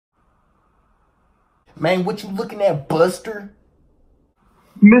Man, what you looking at, Buster?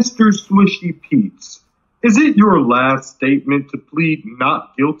 Mr. Swishy Pete's, is it your last statement to plead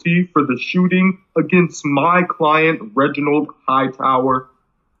not guilty for the shooting against my client, Reginald Hightower?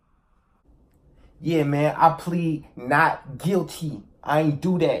 Yeah, man, I plead not guilty. I ain't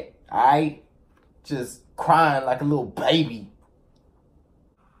do that, alright? Just crying like a little baby.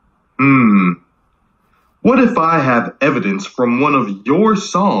 What if I have evidence from one of your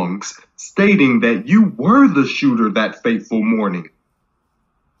songs stating that you were the shooter that fateful morning?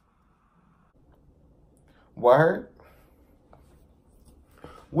 Word?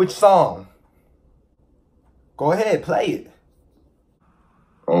 Which song? Go ahead, play it.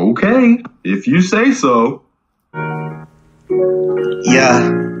 Okay, if you say so. Yeah.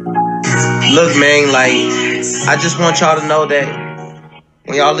 Look, man, like, I just want y'all to know that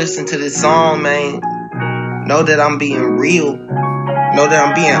when y'all listen to this song, man, know that I'm being real. Know that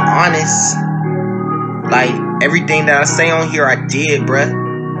I'm being honest. Like, everything that I say on here, I did, bruh.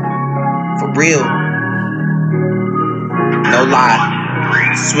 For real. No lie.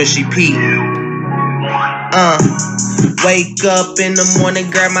 Swishy Pete. Wake up in the morning,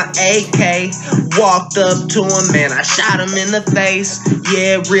 grab my AK. Walked up to him, man, I shot him in the face.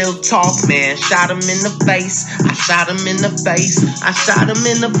 Yeah, real talk, man, shot him in the face. I shot him in the face. I shot him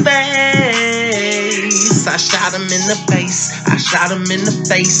in the face. I shot him in the face. I shot him in the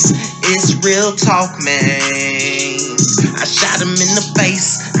face. It's real talk, man. I shot him in the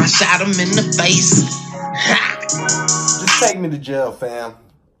face. I shot him in the face. Ha! Just take me to jail, fam.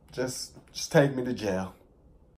 Just take me to jail.